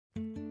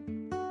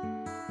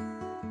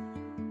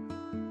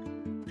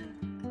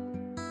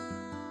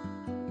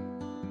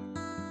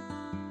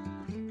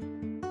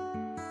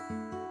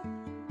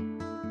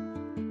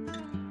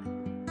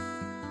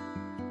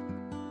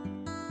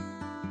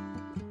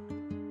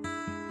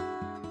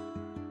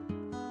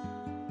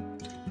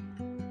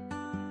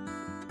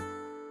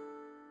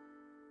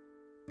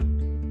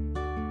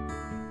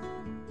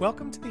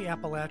Welcome to the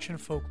Appalachian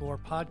Folklore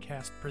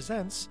Podcast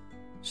presents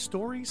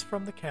Stories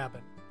from the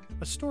Cabin,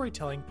 a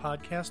storytelling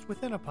podcast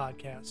within a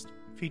podcast,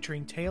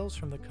 featuring tales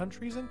from the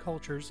countries and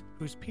cultures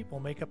whose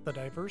people make up the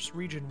diverse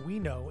region we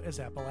know as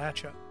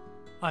Appalachia.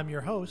 I'm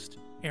your host,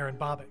 Aaron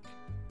Bobick.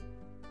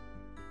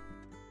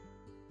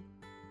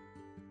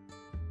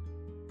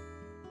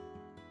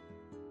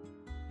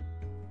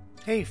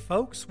 Hey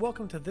folks,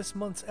 welcome to this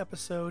month's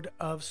episode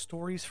of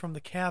Stories from the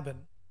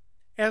Cabin.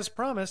 As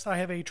promised, I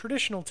have a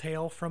traditional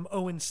tale from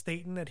Owen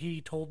Staton that he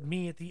told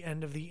me at the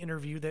end of the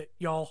interview that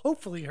y'all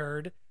hopefully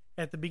heard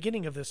at the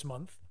beginning of this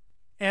month.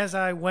 As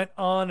I went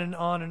on and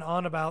on and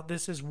on about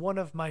this is one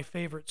of my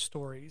favorite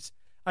stories.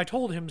 I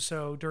told him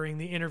so during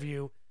the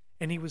interview,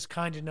 and he was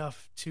kind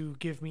enough to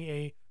give me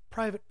a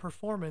private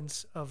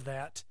performance of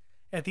that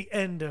at the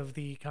end of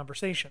the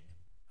conversation.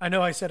 I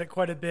know I said it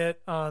quite a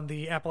bit on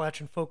the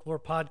Appalachian Folklore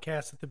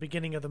Podcast at the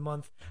beginning of the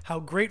month, how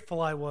grateful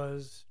I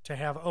was to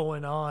have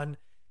Owen on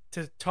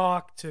to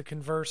talk, to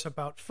converse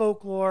about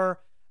folklore,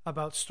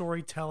 about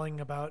storytelling,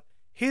 about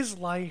his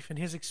life and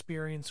his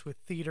experience with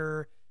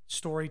theater,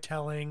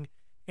 storytelling,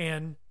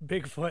 and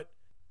Bigfoot.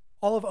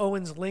 All of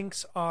Owen's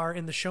links are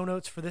in the show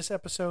notes for this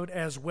episode,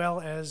 as well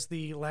as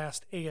the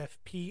last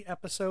AFP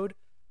episode.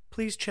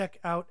 Please check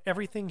out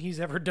everything he's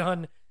ever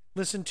done,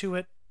 listen to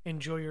it,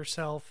 enjoy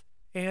yourself,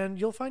 and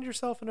you'll find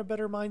yourself in a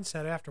better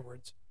mindset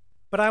afterwards.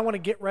 But I want to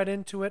get right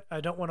into it. I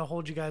don't want to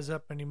hold you guys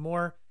up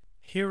anymore.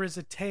 Here is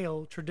a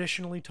tale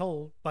traditionally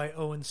told by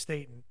Owen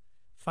Staton.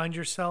 Find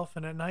yourself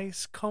in a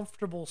nice,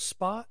 comfortable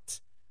spot,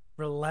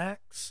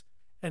 relax,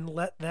 and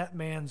let that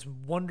man's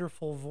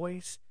wonderful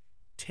voice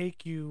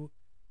take you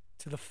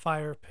to the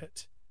fire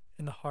pit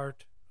in the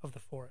heart of the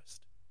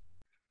forest.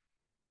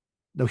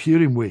 Now,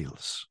 here in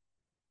Wales,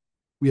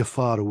 we are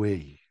far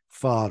away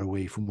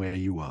from where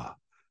you are,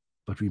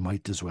 but we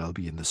might as well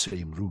be in the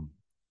same room.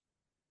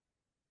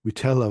 We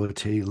tell our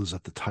tales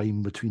at the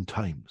time between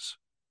times.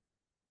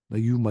 Now,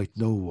 you might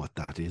know what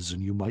that is,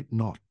 and you might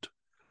not.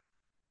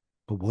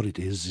 But what it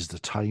is the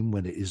time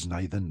when it is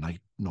neither night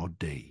nor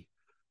day,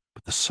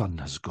 but the sun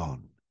has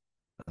gone,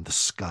 and the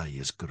sky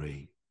is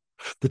grey.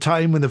 The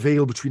time when the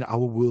veil between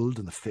our world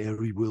and the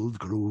fairy world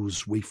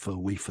grows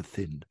wafer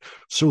thin,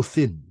 so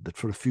thin that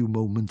for a few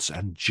moments,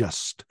 and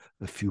just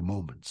a few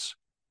moments,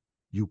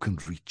 you can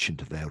reach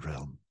into their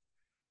realm,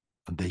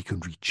 and they can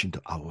reach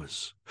into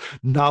ours.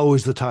 Now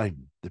is the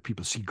time that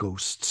people see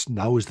ghosts.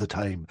 Now is the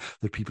time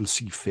that people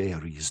see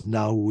fairies.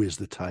 Now is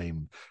the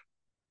time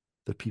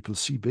that people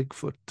see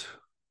Bigfoot.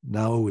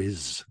 Now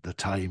is the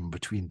time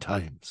between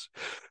times.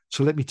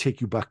 So let me take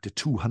you back to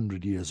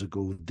 200 years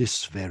ago,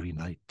 this very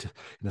night,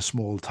 in a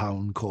small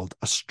town called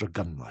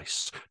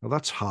Ystrygynlais. Now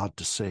that's hard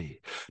to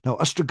say. Now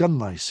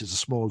Ystrygynlais is a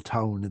small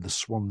town in the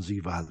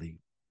Swansea Valley.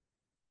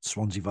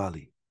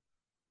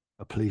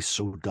 A place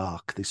so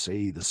dark, they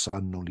say the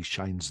sun only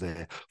shines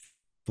there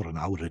for an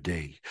hour a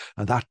day,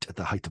 and that at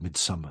the height of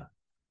midsummer.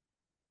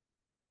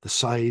 The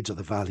sides of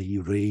the valley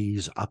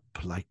raise up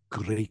like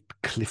great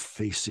cliff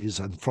faces,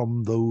 and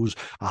from those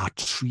are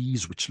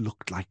trees which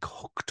looked like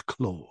hooked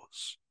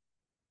claws.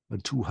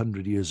 And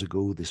 200 years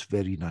ago, this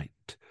very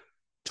night,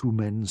 two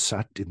men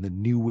sat in the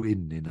new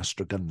inn in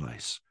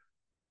Ystrygynlais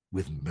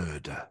with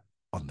murder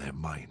on their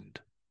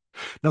mind.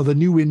 Now, the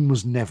new inn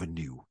was never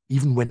new.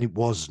 Even when it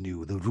was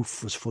new, the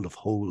roof was full of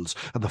holes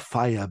and the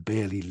fire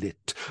barely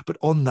lit. But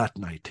on that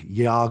night,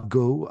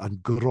 Iago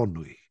and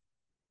Gronwy,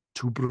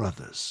 two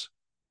brothers,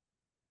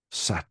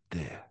 sat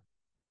there,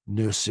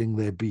 nursing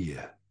their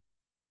beer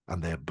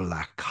and their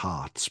black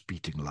hearts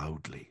beating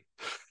loudly.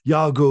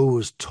 Iago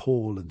was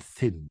tall and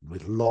thin,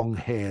 with long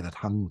hair that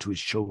hung to his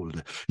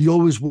shoulder. He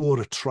always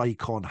wore a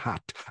tricorn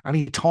hat, and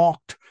he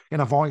talked in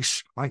a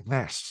voice like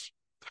this.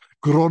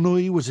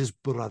 Gronwy was his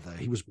brother.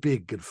 He was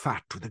big and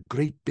fat with a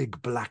great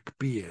big black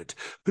beard,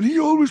 and he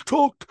always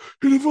talked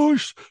in a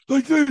voice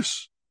like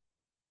this.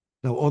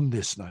 Now, on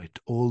this night,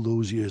 all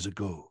those years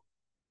ago,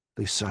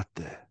 they sat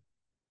there,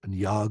 and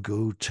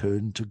Iago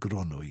turned to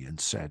Gronwy and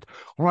said,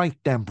 "Right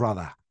then,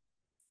 brother,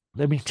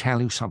 let me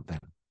tell you something.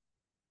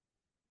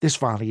 This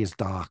valley is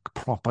dark,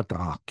 proper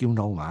dark, you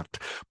know that.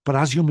 But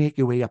as you make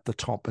your way up the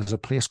top, there's a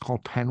place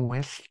called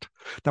Penwyllt.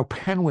 Now,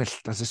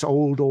 Penwyllt has this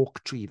old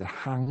oak tree that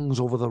hangs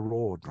over the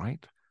road,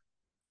 right?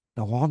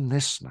 Now, on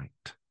this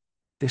night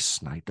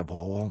of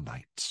all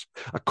nights,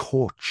 a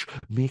coach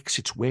makes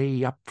its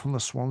way up from the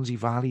Swansea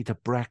Valley to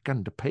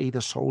Brecon to pay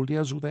the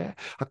soldiers who are there.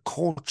 A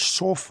coach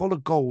so full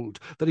of gold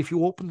that if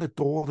you open the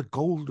door, the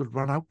gold would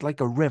run out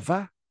like a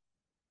river.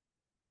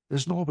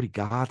 There's nobody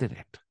guarding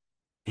it.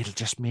 It'll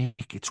just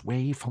make its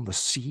way from the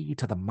sea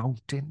to the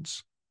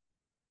mountains.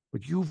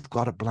 But you've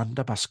got a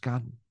blunderbuss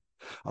gun,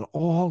 and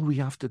all we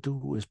have to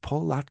do is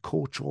pull that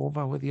coach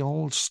over with the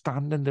old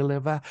stand and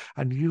deliver,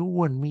 and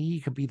you and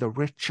me can be the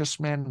richest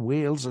men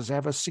Wales has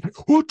ever seen."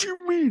 "What do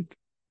you mean?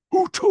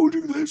 Who told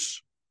you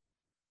this?"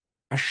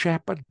 "A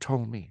shepherd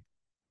told me."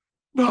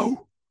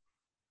 "Now,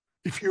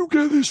 if you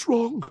get this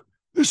wrong,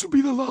 this will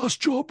be the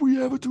last job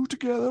we ever do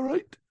together,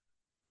 right?"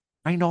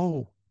 "I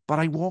know, but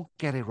I won't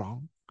get it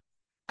wrong.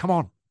 Come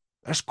on,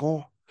 let's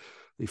go.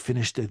 They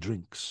finished their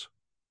drinks.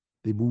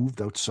 They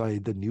moved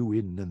outside the new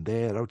inn, and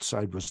there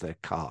outside was their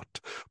cart,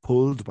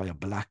 pulled by a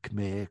black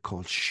mare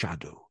called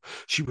Shadow.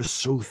 She was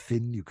so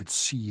thin you could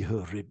see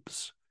her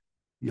ribs.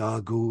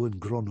 Iago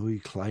and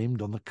Gronwy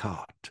climbed on the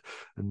cart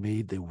and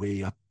made their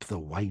way up the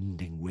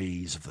winding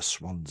ways of the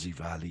Swansea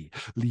Valley,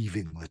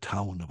 leaving the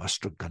town of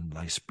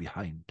Gunlice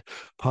behind,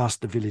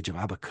 past the village of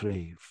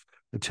Abercrave,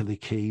 until they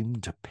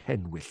came to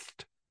Penwyllt.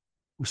 It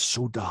was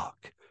so dark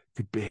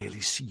you could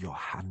barely see your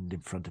hand in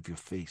front of your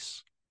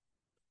face.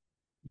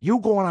 You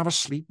go and have a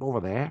sleep over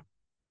there.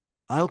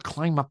 I'll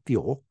climb up the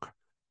oak.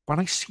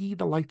 When I see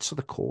the lights of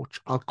the coach,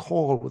 I'll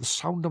call with the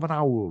sound of an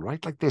owl,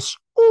 right like this.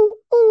 Ooh,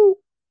 ooh,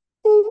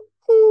 ooh,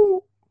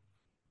 ooh.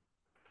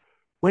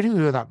 When you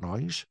hear that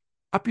noise,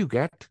 up you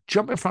get,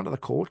 jump in front of the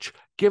coach,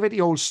 give it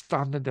the old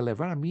stand and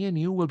deliver, and me and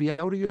you will be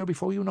out of here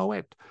before you know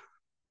it.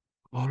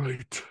 All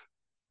right,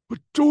 but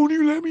don't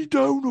you let me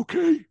down,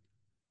 okay?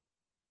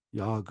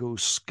 Iago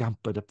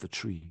scampered up the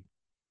tree.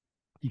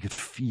 He could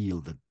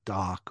feel the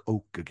dark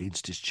oak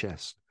against his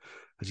chest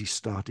as he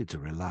started to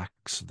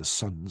relax and the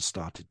sun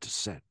started to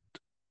set.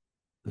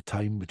 The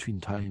time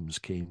between times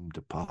came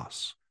to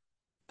pass,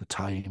 the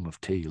time of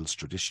tales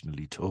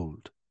traditionally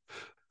told.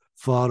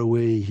 Far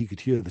away he could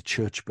hear the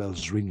church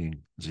bells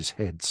ringing as his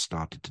head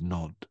started to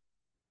nod.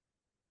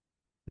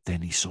 But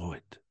then he saw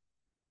it,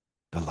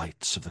 the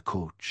lights of the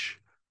coach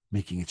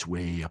making its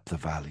way up the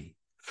valley.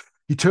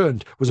 He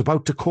turned, was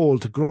about to call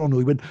to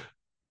Gronwy when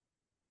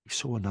he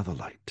saw another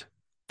light.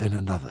 Then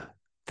another,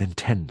 then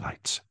 10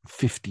 lights,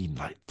 15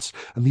 lights,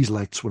 and these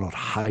lights were not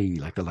high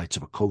like the lights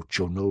of a coach,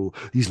 oh no,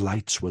 these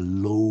lights were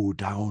low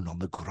down on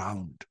the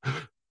ground.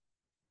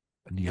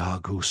 And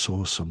Iago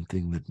saw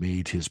something that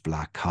made his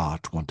black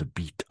heart want to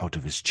beat out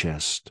of his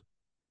chest.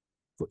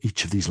 For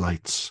each of these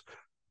lights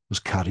was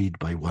carried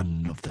by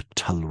one of the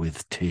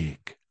Tylwyth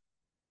Teg.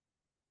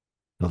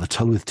 Now the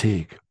Tylwyth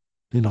Teg,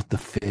 they're not the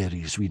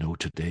fairies we know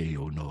today,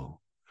 oh no.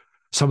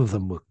 Some of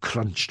them were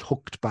crunched,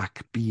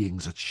 hooked-back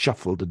beings that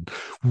shuffled and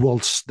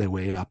waltzed their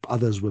way up.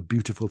 Others were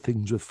beautiful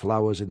things with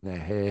flowers in their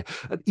hair,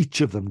 and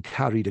each of them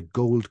carried a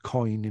gold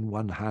coin in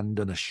one hand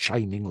and a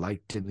shining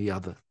light in the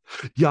other.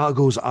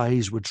 Iago's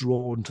eyes were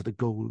drawn to the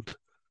gold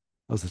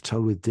as the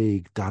Tylwyth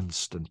Teg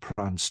danced and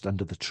pranced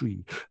under the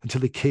tree until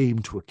they came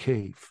to a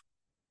cave.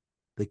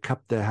 They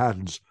cupped their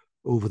hands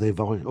over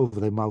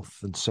their mouth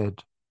and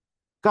said,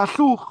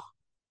 "Gallwch!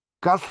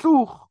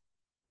 Gallwch!"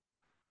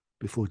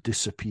 before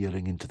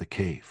disappearing into the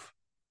cave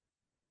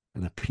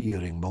and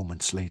appearing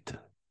moments later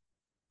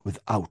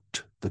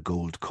without the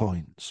gold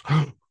coins.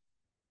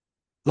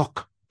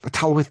 Look, the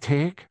Tylwyth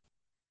Teg.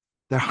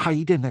 They're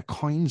hiding their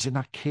coins in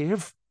that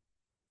cave.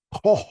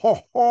 Ho, ho,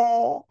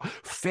 ho!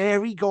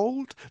 Fairy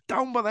gold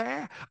down by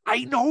there.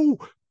 I know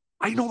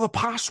the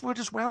password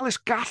as well. It's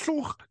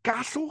Gallwch,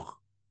 Gallwch.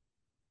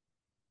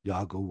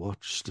 Iago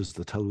watched as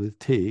the Tylwyth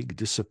Teg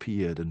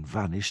disappeared and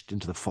vanished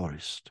into the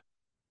forest.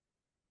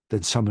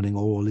 Then, summoning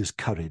all his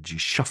courage, he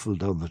shuffled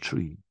down the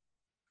tree,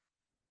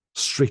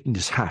 straightened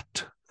his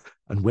hat,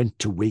 and went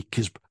to wake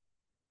his...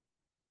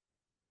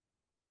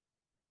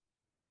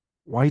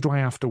 Why do I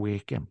have to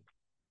wake him?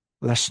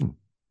 Listen,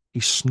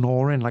 he's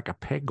snoring like a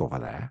pig over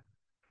there.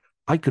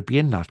 I could be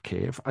in that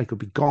cave. I could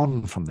be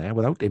gone from there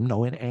without him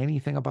knowing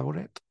anything about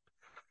it.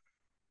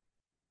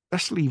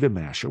 Let's leave him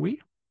there, shall we?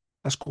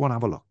 Let's go and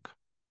have a look.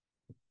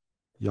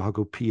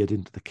 Iago peered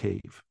into the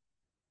cave.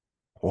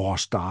 Oh,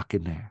 it's dark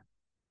in there.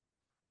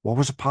 What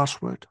was the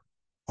password?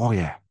 Oh,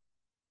 yeah.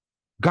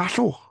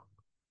 Gallwch!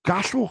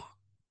 Gallwch!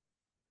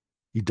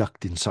 He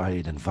ducked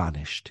inside and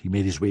vanished. He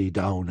made his way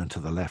down and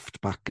to the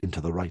left, back and to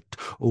the right,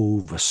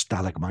 over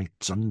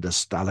stalagmites, under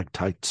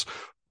stalactites,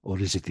 or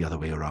is it the other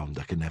way around?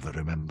 I can never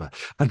remember,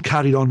 and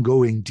carried on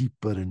going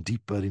deeper and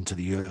deeper into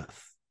the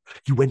earth.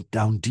 He went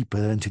down deeper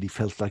until he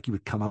felt like he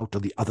would come out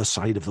on the other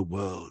side of the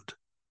world,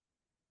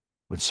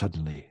 when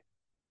suddenly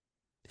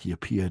he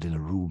appeared in a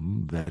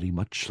room very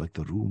much like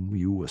the room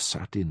you were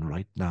sat in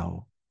right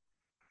now.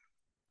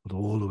 But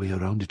all the way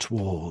around its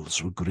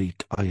walls were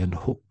great iron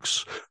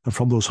hooks, and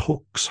from those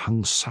hooks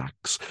hung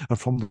sacks, and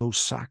from those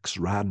sacks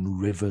ran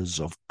rivers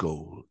of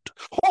gold.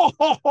 Ho,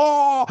 ho,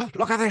 ho!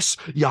 Look at this!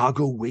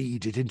 Iago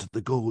waded into the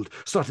gold,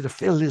 started to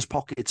fill his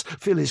pockets,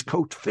 fill his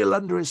coat, fill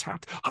under his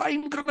hat.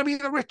 I'm going to be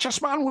the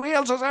richest man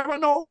Wales has ever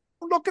known.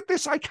 Look at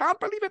this! I can't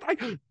believe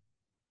it!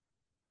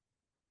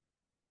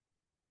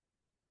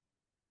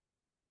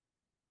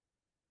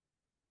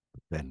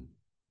 Then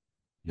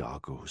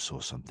Iago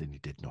saw something he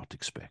did not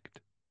expect.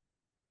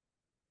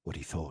 What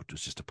he thought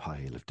was just a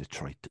pile of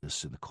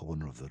detritus in the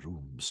corner of the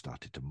room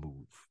started to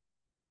move.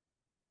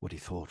 What he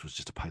thought was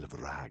just a pile of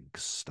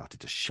rags started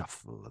to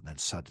shuffle and then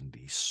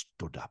suddenly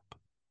stood up.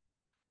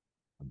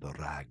 And the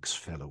rags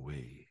fell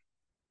away,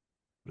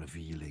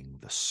 revealing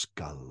the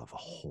skull of a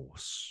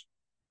horse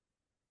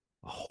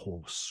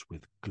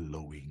with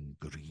glowing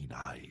green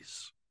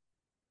eyes.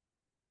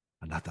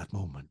 And at that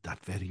moment,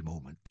 that very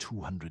moment,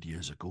 200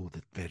 years ago,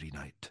 that very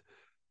night,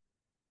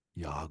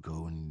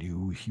 Iago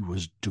knew he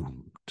was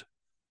doomed.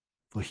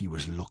 For he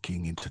was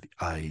looking into the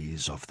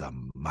eyes of the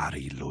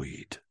Mari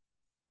Lwyd.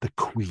 the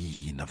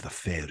queen of the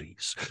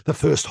fairies, the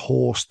first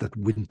horse that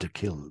winter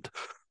killed.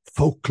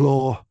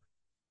 Folklore,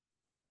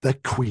 the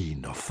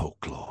queen of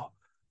folklore,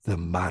 the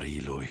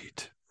Mary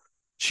Lloyd.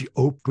 She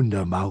opened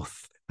her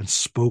mouth and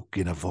spoke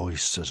in a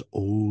voice as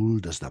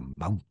old as the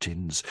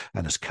mountains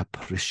and as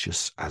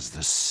capricious as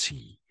the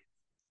sea.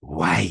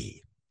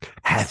 Why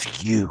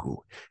have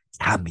you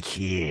come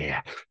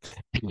here?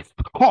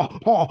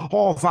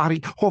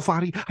 Vary,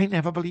 I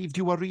never believed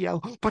you were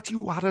real, but you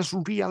are as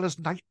real as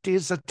night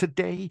is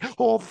today.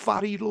 Oh,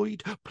 Vary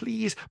Lloyd,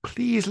 please,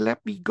 please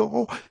let me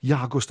go.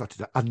 Iago started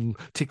to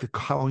take the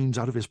coins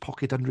out of his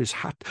pocket under his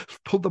hat,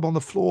 pulled them on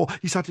the floor.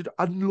 He started to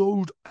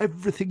unload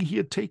everything he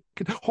had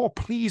taken. Oh,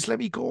 please let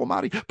me go,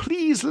 Mary.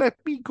 Please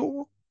let me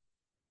go.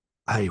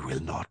 I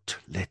will not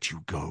let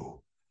you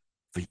go,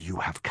 for you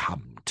have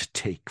come to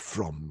take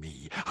from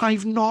me.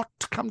 I've not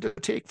come to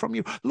take from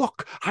you.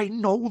 Look, I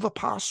know the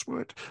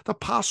password. The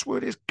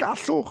password is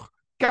Gallwch.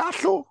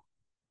 Gallwch.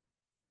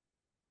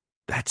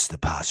 That's the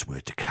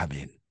password to come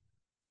in.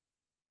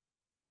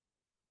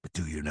 But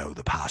do you know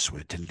the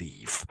password to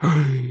leave?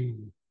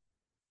 You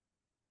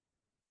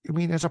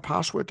mean there's a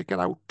password to get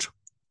out?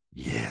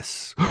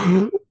 Yes.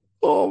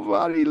 Oh,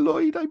 Vary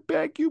Lloyd, I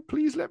beg you,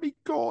 please let me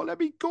go. Let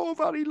me go,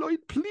 Vary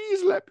Lloyd.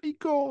 Please let me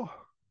go.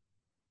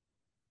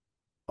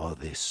 Oh,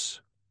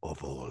 this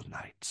of all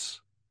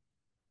nights,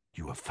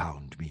 you have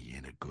found me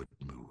in a good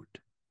mood.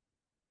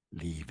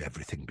 Leave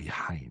everything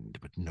behind,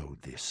 but know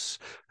this,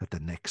 that the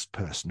next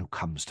person who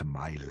comes to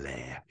my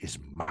lair is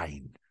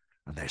mine,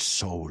 and their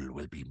soul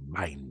will be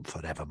mine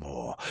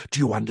forevermore. Do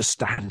you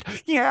understand?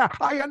 Yeah,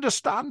 I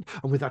understand.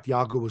 And with that,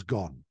 Iago was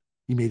gone.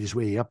 He made his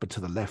way up and to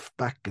the left,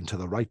 back and to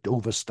the right,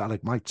 over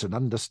stalagmites and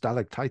under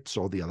stalactites,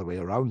 or the other way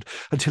around,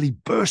 until he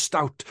burst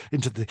out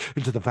into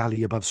the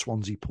valley above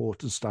Swansea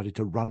Port and started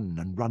to run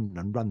and run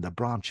and run, the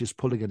branches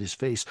pulling at his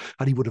face,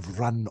 and he would have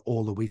run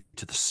all the way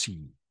to the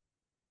sea.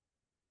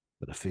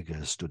 But a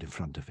figure stood in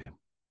front of him.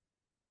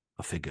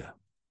 A figure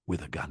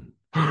with a gun.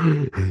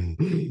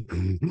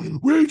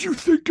 Where do you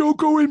think you're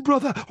going,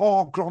 brother?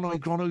 Oh,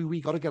 Gronoy, we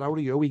got to get out of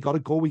here. We got to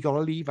go. We got to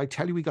leave. I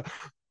tell you, we got...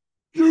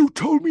 You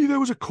told me there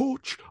was a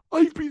coach.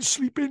 I've been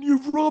sleeping.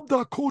 You've robbed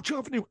that coach,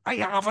 haven't you? I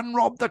haven't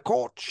robbed the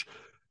coach.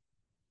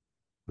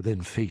 But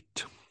then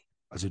fate,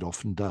 as it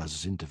often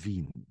does,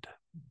 intervened.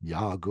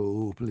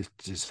 Iago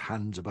lifted his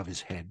hands above his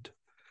head,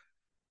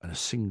 and a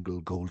single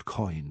gold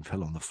coin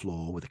fell on the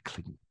floor with a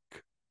clink.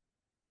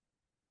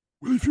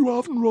 Well, if you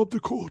haven't robbed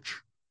the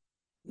coach,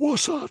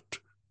 what's that?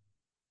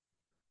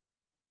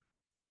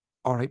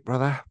 All right,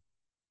 brother.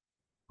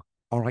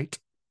 All right.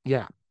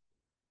 Yeah.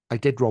 I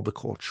did rob the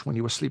coach when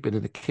you were sleeping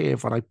in the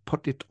cave, and I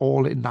put it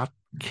all in that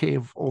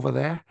cave over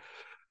there.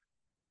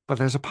 But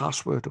there's a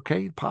password,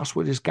 okay? The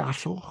password is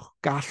Gallwch.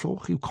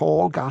 Gallwch. You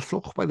call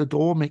Gallwch by the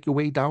door, make your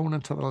way down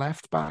and to the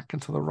left, back and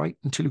to the right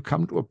until you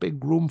come to a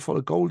big room full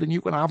of gold, and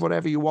you can have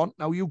whatever you want.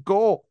 Now you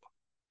go.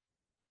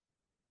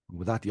 And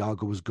with that,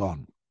 Iago was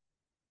gone.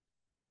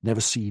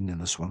 Never seen in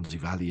the Swansea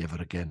Valley ever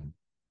again.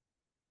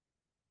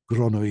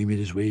 Gronoy made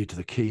his way to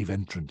the cave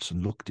entrance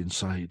and looked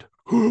inside.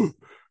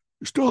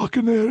 It's dark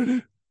in there, isn't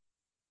it?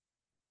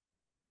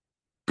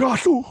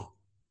 Gallwch!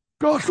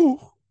 Gallwch!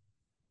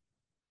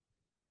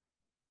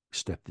 He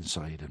stepped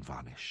inside and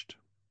vanished.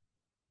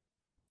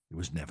 He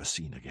was never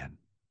seen again.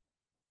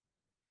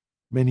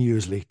 Many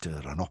years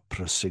later, an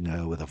opera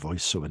singer with a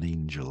voice of an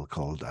angel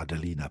called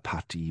Adelina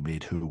Patti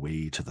made her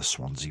way to the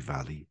Swansea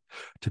Valley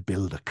to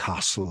build a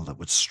castle that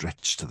would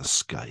stretch to the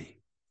sky.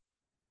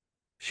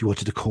 She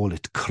wanted to call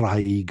it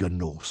Craig y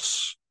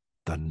Nos,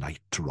 the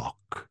Night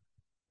Rock.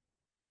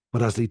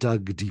 But as they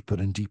dug deeper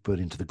and deeper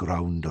into the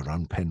ground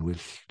around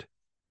Penwyllt,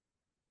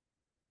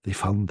 they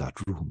found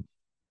that room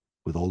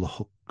with all the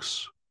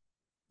hooks.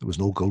 There was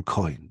no gold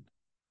coin,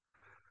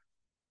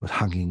 but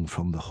hanging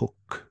from the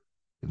hook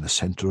in the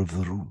centre of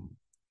the room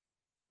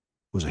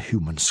was a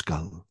human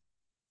skull.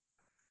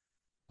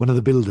 One of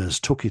the builders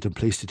took it and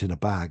placed it in a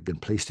bag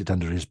and placed it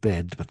under his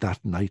bed, but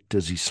that night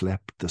as he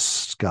slept, the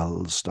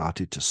skull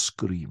started to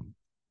scream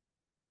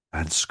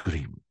and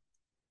scream.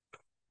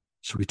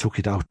 So he took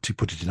it out, he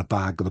put it in a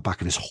bag on the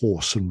back of his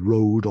horse and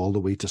rode all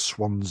the way to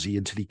Swansea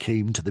until he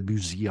came to the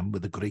museum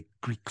with the great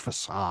Greek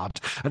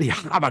facade, and he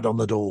hammered on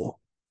the door.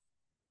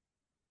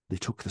 They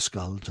took the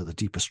skull to the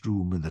deepest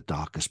room in the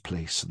darkest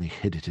place, and they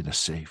hid it in a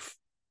safe.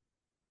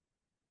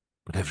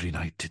 But every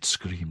night it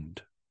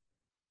screamed,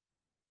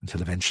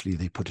 until eventually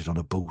they put it on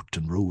a boat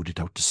and rowed it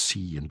out to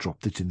sea and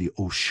dropped it in the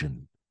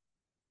ocean.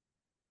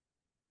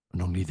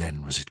 And only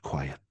then was it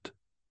quiet.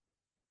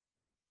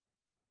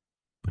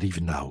 But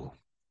even now,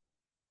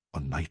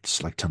 on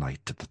nights like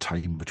tonight, at the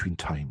time between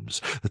times,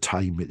 the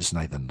time is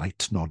neither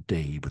night nor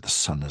day, but the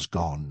sun is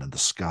gone and the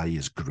sky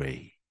is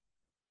grey.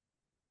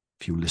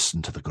 If you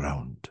listen to the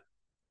ground,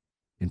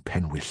 in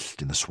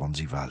Penwyllt in the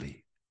Swansea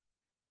Valley,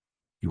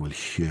 you will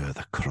hear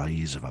the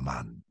cries of a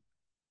man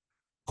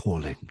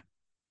calling,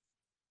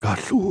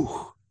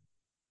 Gallwch!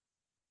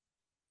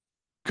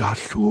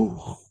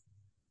 Gallwch!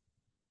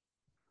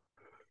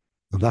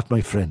 And that,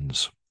 my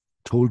friends,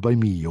 told by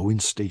me, Owen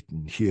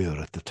Staton, here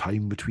at the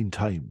time between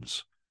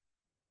times,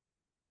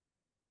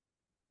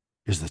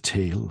 is the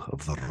tale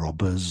of the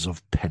Robbers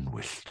of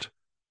Penwyllt.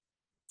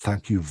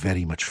 Thank you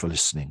very much for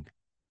listening.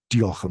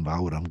 Diolch yn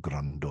fawr am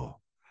gwrando.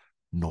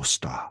 Nos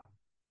da.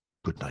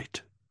 Good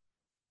night.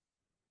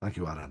 Thank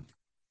you, Aaron.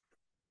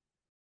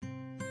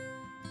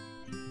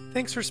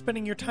 Thanks for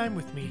spending your time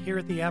with me here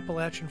at the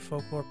Appalachian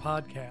Folklore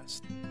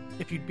Podcast.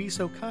 If you'd be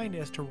so kind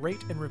as to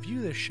rate and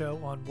review this show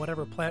on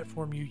whatever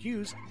platform you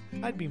use,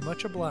 I'd be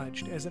much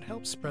obliged, as it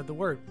helps spread the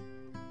word.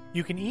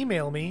 You can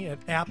email me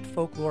at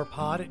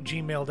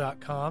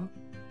appfolklorepod@gmail.com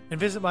and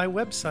visit my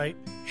website,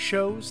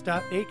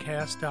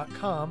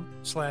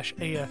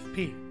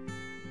 shows.acast.com/AFP.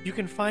 You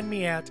can find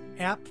me at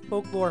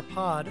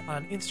appfolklorepod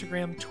on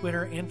Instagram,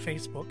 Twitter, and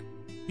Facebook.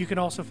 You can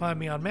also find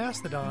me on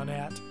Mastodon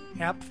at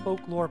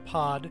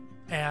appfolklorepod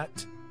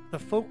at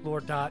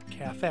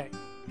thefolklore.cafe.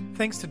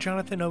 Thanks to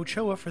Jonathan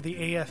Ochoa for the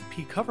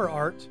AFP cover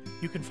art.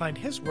 You can find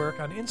his work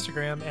on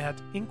Instagram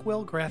at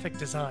Inkwell Graphic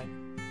Design.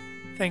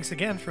 Thanks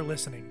again for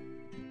listening.